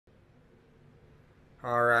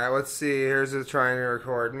Alright, let's see. Here's it trying to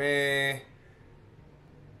record me.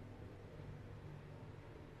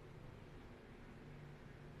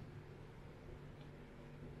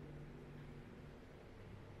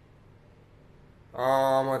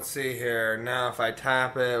 Let's see here. Now if I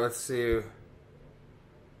tap it, let's see.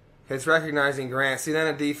 It's recognizing Grant. See, then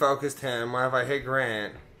it defocused him. What if I hit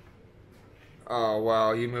Grant? Oh,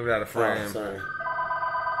 well, you moved out of frame. Oh, sorry.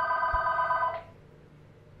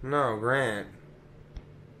 No, Grant.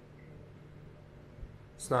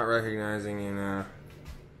 It's not recognizing you now.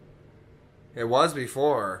 It was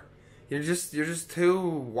before. You're just too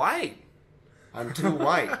white. I'm too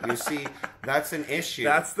white. You see, that's an issue.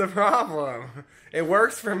 That's the problem. It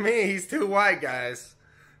works for me. He's too white, guys.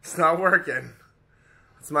 It's not working.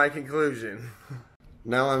 That's my conclusion.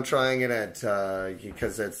 Now I'm trying it at,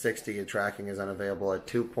 because at 60 tracking is unavailable, at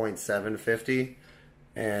 2.750.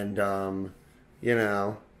 And, you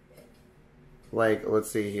know, like,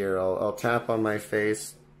 let's see here. I'll tap on my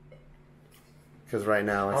face. Because right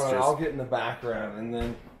now it's just... I'll get in the background and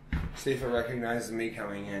then see if it recognizes me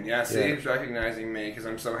coming in. Yeah, see, it's recognizing me because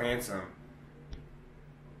I'm so handsome.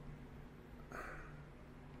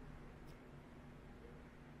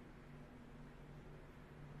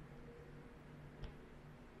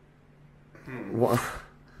 Well,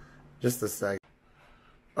 just a sec.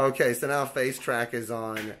 Okay, so now face track is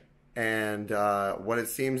on, and what it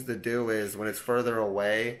seems to do is when it's further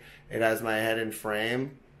away, it has my head in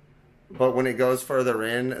frame, but when it goes further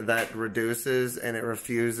in, that reduces and it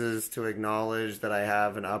refuses to acknowledge that I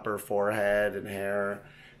have an upper forehead and hair.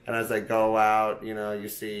 And as I go out, you know, you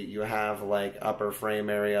see you have like upper frame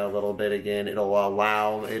area a little bit again. It'll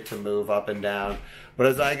allow it to move up and down. But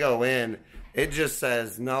as I go in, it just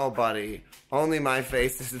says, no, buddy, only my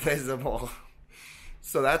face is visible.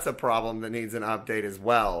 So that's a problem that needs an update as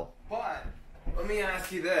well. But, let me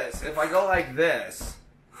ask you this. If I go like this,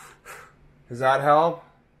 does that help?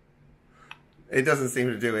 It doesn't seem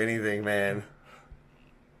to do anything, man.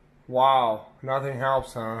 Wow. Nothing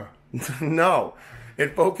helps, huh? No.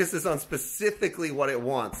 It focuses on specifically what it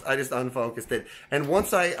wants. I just unfocused it. And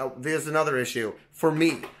once there's another issue. For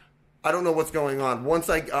me, I don't know what's going on. Once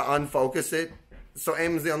I unfocus it, so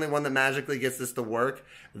AIM's the only one that magically gets this to work,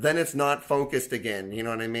 then it's not focused again, you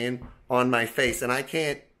know what I mean? On my face. And I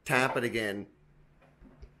can't tap it again.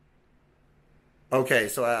 Okay,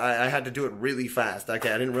 so I had to do it really fast.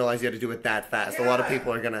 Okay, I didn't realize you had to do it that fast. Yeah. A lot of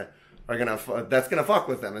people are gonna that's gonna fuck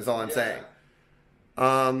with them, is all I'm saying.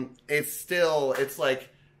 It's like,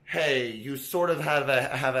 hey, you sort of have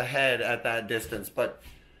a head at that distance, but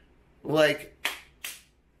like,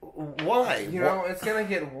 why? You know, it's gonna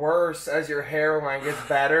get worse as your hairline gets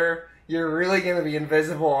better. You're really gonna be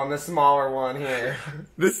invisible on the smaller one here.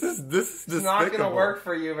 This is it's not gonna work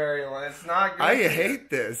for you very long. It's not good. I hate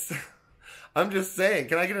this. I'm just saying,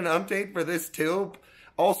 can I get an update for this too?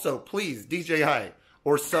 Also, please, DJI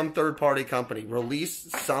or some third-party company,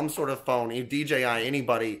 release some sort of phone, DJI,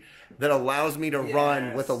 anybody, that allows me to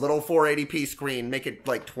run with a little 480p screen, make it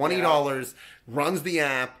like $20, runs the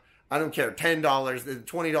app, I don't care, $10,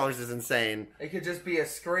 $20 is insane. It could just be a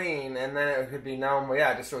screen, and then it could be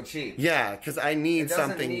just so cheap. Yeah, because I need something.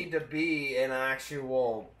 It doesn't need to be an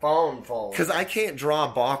actual phone full. Because I can't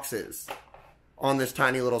draw boxes on this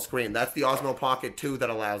tiny little screen. That's the Osmo Pocket 2 that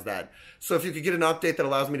allows that. So if you could get an update that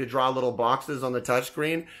allows me to draw little boxes on the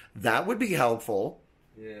touchscreen, that would be helpful.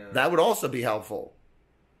 Yeah. That would also be helpful.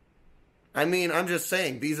 I mean, I'm just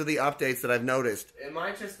saying, these are the updates that I've noticed. We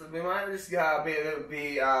might just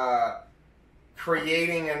be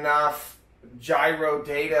creating enough gyro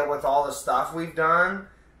data with all the stuff we've done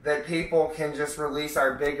that people can just release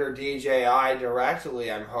our bigger DJI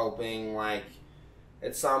directly, I'm hoping, like,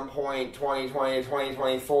 at some point, 2020 to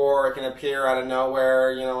 2024, it can appear out of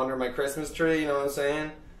nowhere, you know, under my Christmas tree, you know what I'm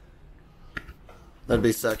saying? That'd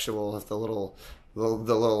be sexual if the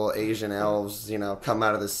little Asian elves, you know, come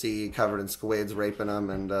out of the sea covered in squids, raping them,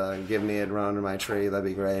 and give me it run under my tree. That'd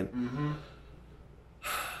be great. Mm-hmm.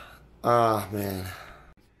 Oh, man.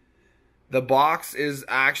 The box is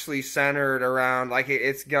actually centered around, like,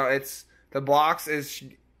 the box is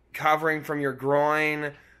covering from your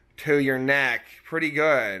groin to your neck. Pretty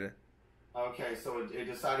good. Okay, so it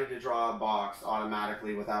decided to draw a box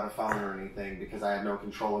automatically without a phone or anything because I had no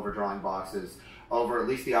control over drawing boxes over at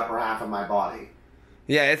least the upper half of my body.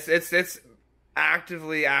 Yeah, it's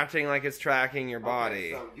actively acting like it's tracking your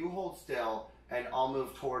body. Okay, so you hold still and I'll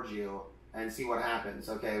move towards you and see what happens,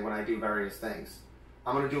 okay, when I do various things.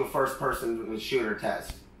 I'm going to do a first-person shooter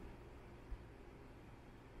test.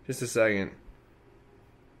 Just a second.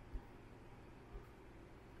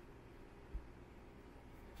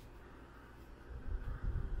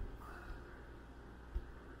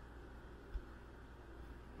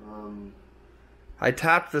 I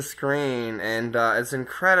tapped the screen, and it's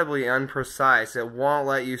incredibly imprecise. It won't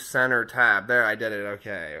let you center tap. There, I did it.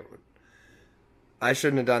 Okay. I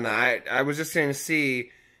shouldn't have done that. I was just going to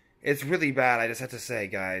see. It's really bad, I just have to say,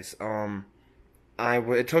 guys.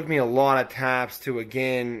 It took me a lot of taps to,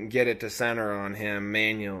 again, get it to center on him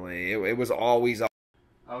manually. It was always...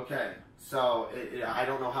 Okay, so I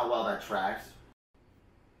don't know how well that tracks.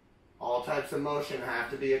 All types of motion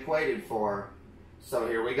have to be equated for. So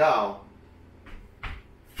here we go.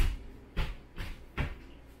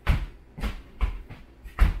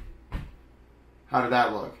 How did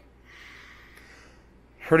that look?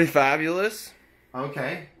 Pretty fabulous.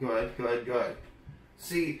 Okay, good, good, good.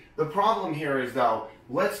 See, the problem here is, though,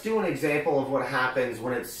 let's do an example of what happens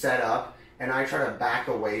when it's set up and I try to back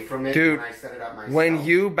away from it. Dude, when I set it up myself. When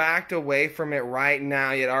you backed away from it right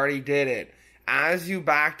now, you already did it. As you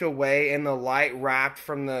backed away and the light wrapped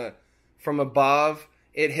from above,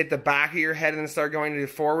 it hit the back of your head and then started going to the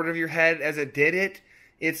forward of your head. As it did it,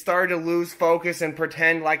 it started to lose focus and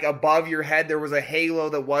pretend like above your head there was a halo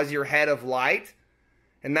that was your head of light.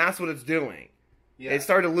 And that's what it's doing. Yeah. It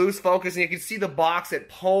started to lose focus, and you can see the box it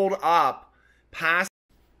pulled up past.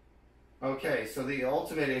 Okay, so the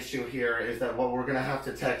ultimate issue here is that what we're going to have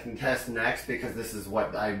to test next, because this is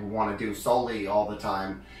what I want to do solely all the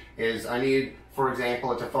time, is I need, for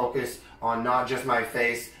example, it to focus on not just my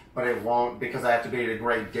face, but it won't because I have to be at a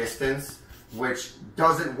great distance, which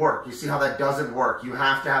doesn't work. You see how that doesn't work? You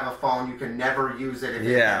have to have a phone. You can never use it if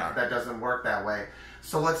that doesn't work that way.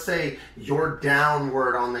 So let's say you're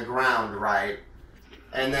downward on the ground, right?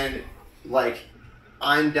 And then, like,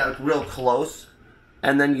 I'm down real close,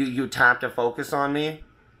 and then you tap to focus on me.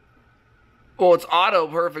 Well, it's auto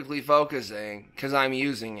perfectly focusing because I'm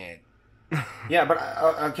using it. Yeah, but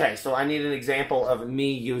okay. So I need an example of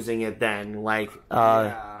me using it then, like.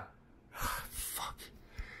 Fuck.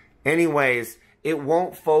 Anyways, it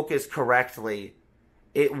won't focus correctly.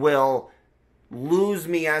 It will lose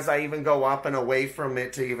me as I even go up and away from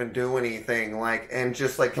it to even do anything, like, and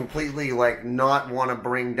just like completely like not want to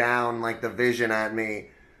bring down like the vision at me.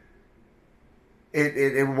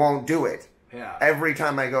 It won't do it. Yeah. Every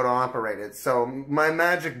time I go to operate it. So my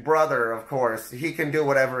magic brother, of course, he can do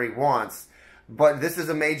whatever he wants, but this is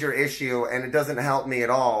a major issue and it doesn't help me at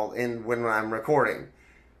all when I'm recording.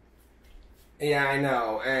 Yeah, I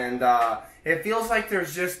know, and it feels like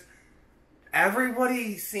there's just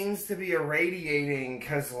everybody seems to be irradiating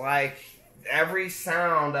because, like, every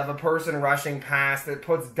sound of a person rushing past, it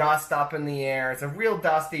puts dust up in the air. It's a real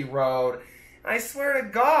dusty road. And I swear to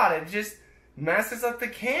God, it just messes up the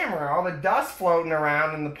camera. All the dust floating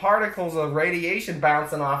around and the particles of radiation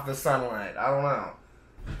bouncing off the sunlight. I don't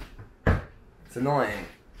know. It's annoying.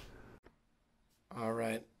 All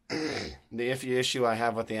right. The issue I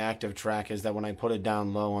have with the active track is that when I put it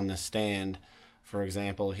down low on the stand, for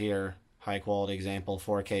example here, high quality example,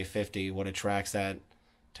 4K 50, what it tracks at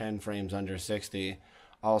 10 frames under 60,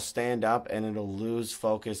 I'll stand up and it'll lose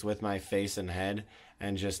focus with my face and head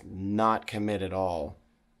and just not commit at all.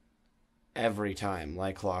 Every time,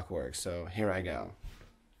 like clockwork. So here I go.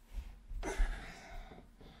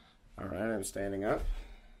 Alright, I'm standing up.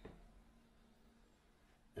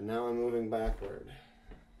 And now I'm moving backward.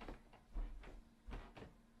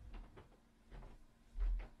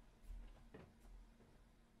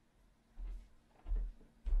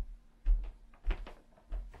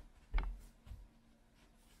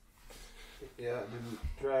 Yeah, it didn't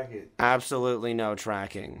track it. Absolutely no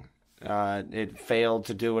tracking. It failed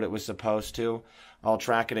to do what it was supposed to. I'll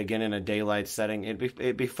track it again in a daylight setting.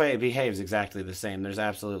 It behaves exactly the same. There's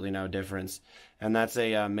absolutely no difference. And that's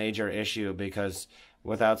a major issue because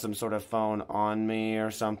without some sort of phone on me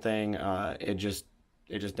or something, it just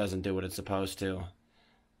doesn't do what it's supposed to.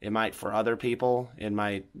 It might for other people. It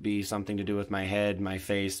might be something to do with my head, my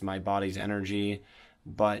face, my body's energy,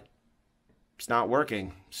 but it's not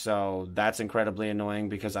working. So that's incredibly annoying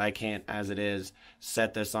because I can't, as it is,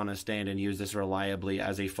 set this on a stand and use this reliably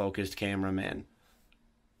as a focused cameraman.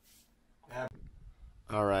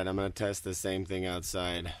 Alright, I'm going to test the same thing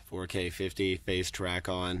outside. 4K 50, face track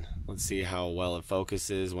on. Let's see how well it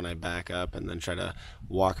focuses when I back up and then try to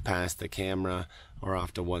walk past the camera or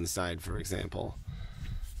off to one side, for example.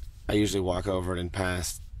 I usually walk over it and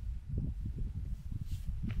past.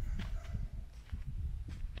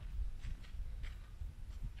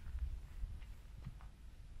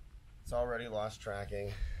 It's already lost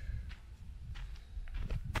tracking.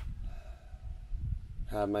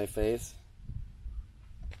 Have my face.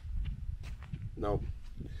 Nope.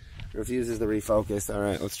 Refuses to refocus.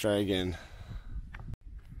 Alright, let's try again.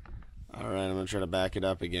 Alright, I'm going to try to back it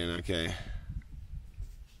up again. Okay.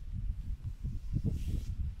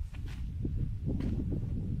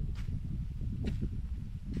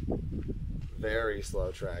 Very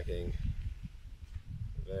slow tracking.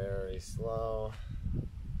 Very slow.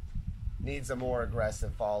 Needs a more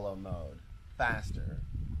aggressive follow mode. Faster.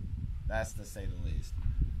 That's to say the least.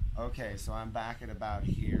 Okay, so I'm back at about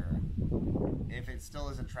here. If it still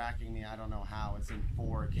isn't tracking me, I don't know how. It's in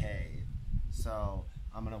 4K. So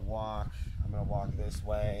I'm gonna walk this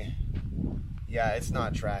way. Yeah, it's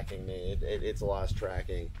not tracking me. It's lost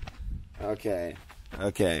tracking. Okay.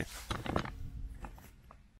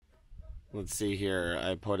 Let's see here.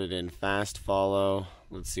 I put it in fast follow.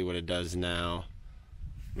 Let's see what it does now.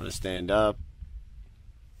 I'm gonna stand up.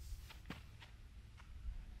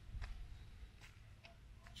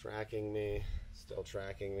 Tracking me. Still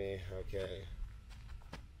tracking me. Okay.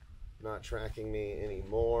 Not tracking me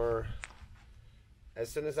anymore. As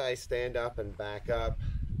soon as I stand up and back up,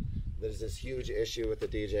 there's this huge issue with the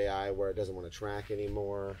DJI where it doesn't want to track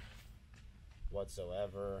anymore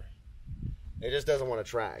whatsoever. It just doesn't want to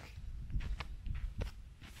track.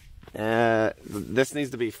 This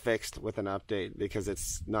needs to be fixed with an update because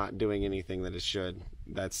it's not doing anything that it should.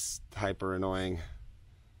 That's hyper annoying.